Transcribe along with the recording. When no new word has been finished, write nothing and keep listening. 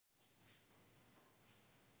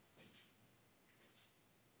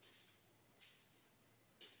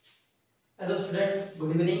Hello student,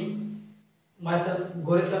 good evening. Myself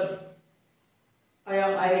Gore sir. I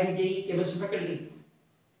am IIT-JEE Chemistry faculty.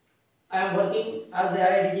 I am working as a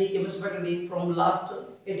IIT-JEE Chemistry faculty from last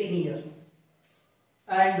 18 years.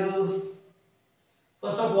 And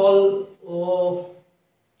first of all,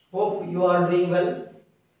 hope you are doing well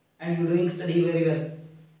and you are doing study very well.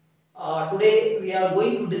 Today we are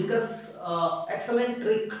going to discuss excellent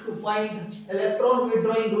trick to find electron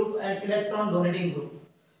withdrawing group and electron donating group.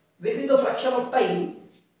 Within the fraction of time,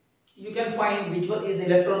 you can find which one is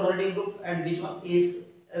electron donating group and which one is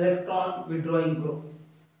electron withdrawing group.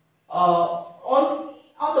 On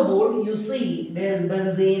the board you see there is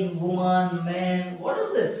benzene, woman, man. What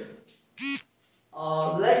is this?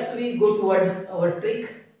 Let's we go toward our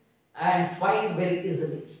trick and find very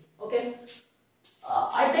easily. Okay.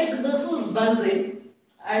 I take this is benzene,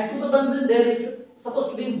 and to the benzene there is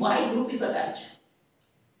supposed to be Y group is attached.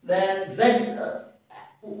 Then Z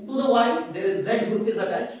to the Y there is Z group is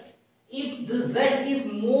attached. If the Z is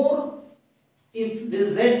more, if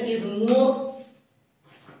the Z is more,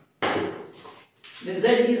 the Z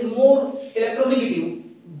is more electronegative,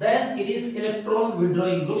 then it is electron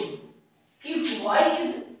withdrawing group. If Y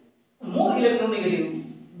is more electronegative,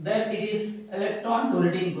 then it is electron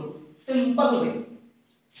donating group. Simple way.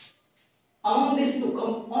 Among these two,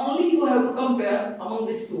 only you have to compare among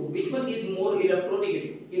these two which one is more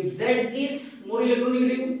electronegative. If Z is more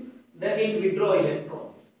electronegative, then it withdraw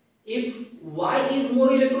electrons. If Y is more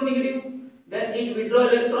electronegative, then it withdraw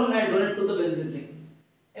electron and donate to the benzene ring.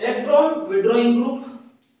 Electron withdrawing group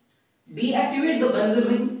deactivate the benzene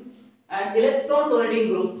ring, and electron donating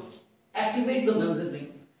group activate the benzene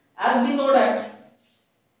ring. As we know that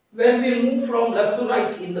when we move from left to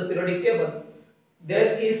right in the periodic table,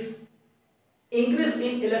 there is increase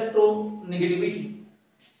in electronegativity.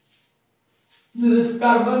 This is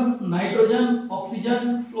carbon, nitrogen,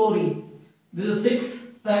 oxygen, fluorine. This is 6,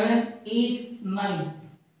 7, 8, 9.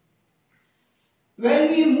 When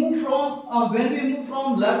we move from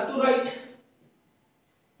left to right,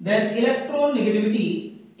 then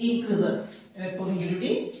electronegativity increases.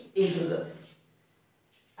 Electronegativity increases.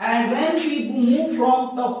 And when we move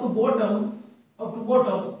from top to bottom,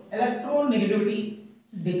 electronegativity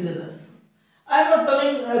decreases. I am not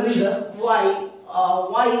telling a reason why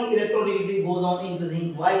electronegativity goes on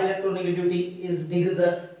increasing, why electronegativity is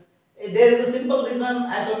decreases. There is a simple reason: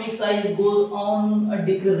 atomic size goes on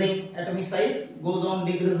decreasing. Atomic size goes on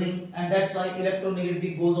decreasing, and that's why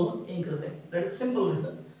electronegativity goes on increasing. That is simple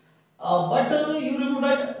reason. But you remember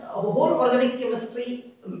that whole organic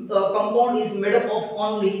chemistry compound is made up of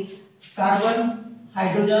only carbon,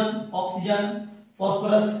 hydrogen, oxygen,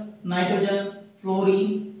 phosphorus, nitrogen,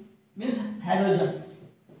 fluorine, means halogens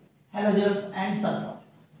and sulfur.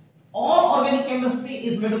 All organic chemistry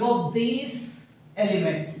is made up of these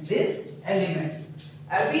elements,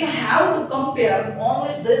 and we have to compare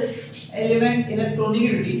only this element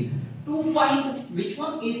electronegativity to find which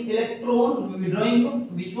one is electron withdrawing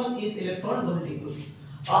group, which one is electron donating group.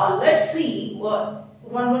 Let's see one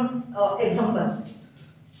example.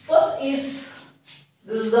 First is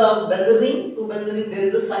this is the benzene ring. To benzene ring there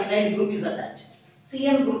is a cyanide group is attached.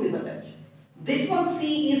 CN group is attached. This one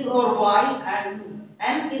C is our Y and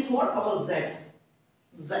N is what our Z.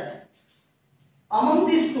 Among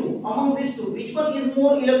these two, which one is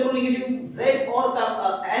more electronegative? Z or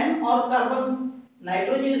N or carbon?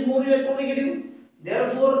 Nitrogen is more electronegative.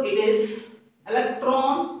 Therefore, it is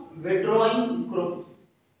electron withdrawing group.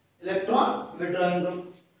 Electron withdrawing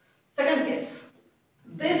group. Second case.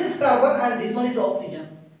 This is carbon and this one is oxygen.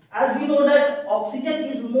 As we know that oxygen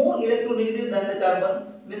is more electronegative than the carbon,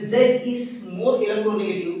 means Z is more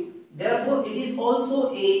electronegative. Therefore, it is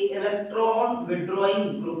also a electron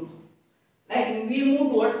withdrawing group. Like we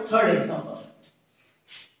move toward third example.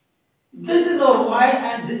 This is our Y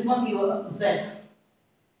and this one your Z.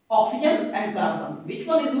 Oxygen and carbon. Which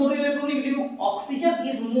one is more electronegative? Oxygen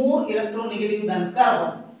is more electronegative than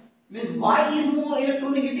carbon. Means Y is more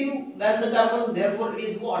electronegative than the carbon. Therefore, it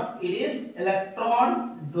is what? It is electron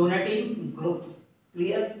donating group.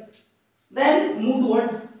 Clear? Then move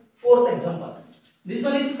toward fourth example. This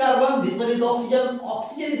one is carbon. This one is oxygen.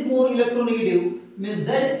 Oxygen is more electronegative. Means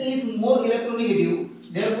Z is more electronegative.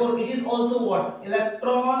 Therefore, it is also what?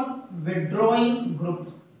 Electron withdrawing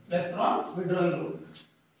group. Electron withdrawing group.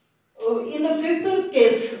 In the fifth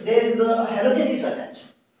case, there is a halogen is attached.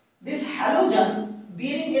 This halogen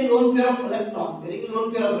bearing a lone pair of electron,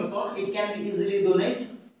 it can be easily donate,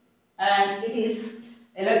 and it is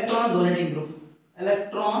electron donating group.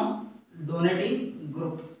 Electron donating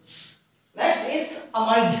group. Next is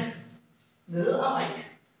amide. This is amide.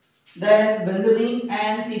 Then benzene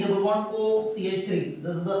and C double bond O CH3.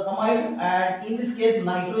 This is the amide, and in this case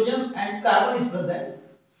nitrogen and carbon is present.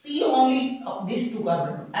 C only of these two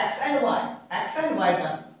carbon, X and Y. X and Y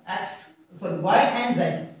can X sorry Y and Z.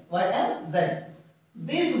 Y and Z.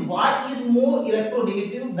 This Y is more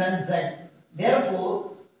electronegative than Z.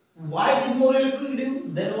 Therefore, Y is more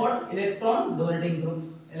electronegative than what? Electron donating group.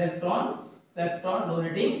 Electron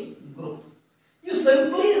donating group. You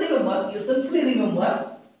simply remember this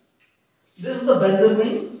is the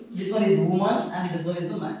benzene, this one is woman and this one is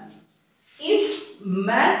the man. If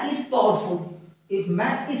man is powerful,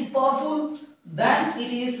 then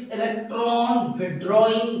it is electron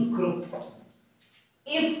withdrawing group.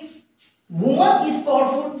 If woman is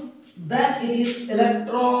powerful, then it is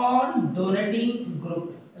electron donating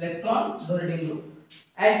group. Electron donating group.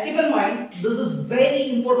 And keep in mind, this is very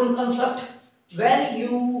important concept when you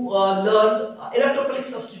learn electrophilic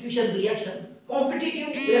substitution reaction,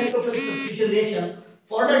 competitive electrophilic substitution reaction.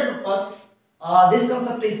 For that purpose, this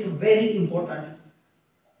concept is very important.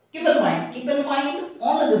 Keep in mind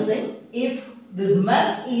only this thing. If this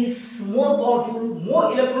man is more powerful,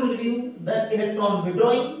 more electronegative than electron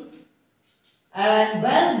withdrawing, and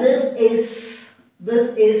when this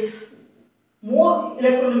is more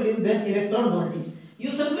electronegative than electron donating.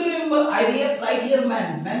 You simply remember idea right here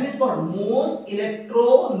man. Man is for most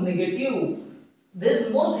electronegative. This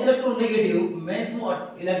most electronegative means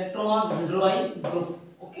what? Electron withdrawing group.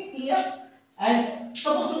 Okay, clear? And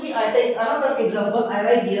suppose to be I take another example. I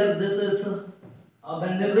write here this is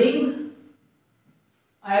benzene ring.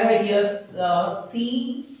 I write here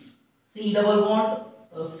C double bond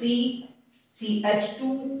CH2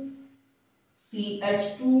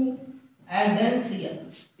 CH2 and then Cl.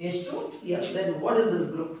 CH2 Cl. Then what is this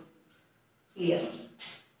group? Clear.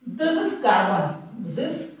 This is carbon.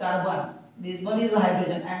 This one is the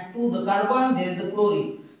hydrogen, and to the carbon there is the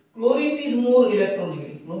chlorine. Chlorine is more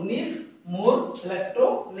electronegative.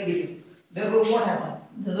 Therefore, what happened?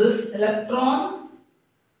 This is electron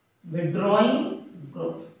withdrawing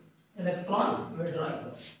group.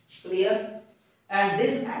 Clear? And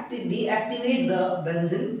this deactivate the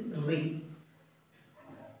benzene ring.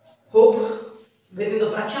 Hope within the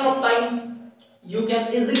fraction of time you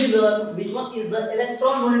can easily learn which one is the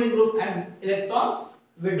electron donating group and electron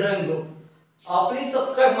withdrawing group. Please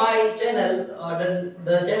subscribe my channel.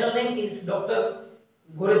 The channel name is Dr.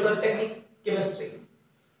 Gore Technique Chemistry.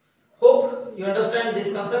 Hope you understand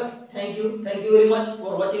this concept. Thank you very much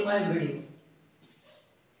for watching my video.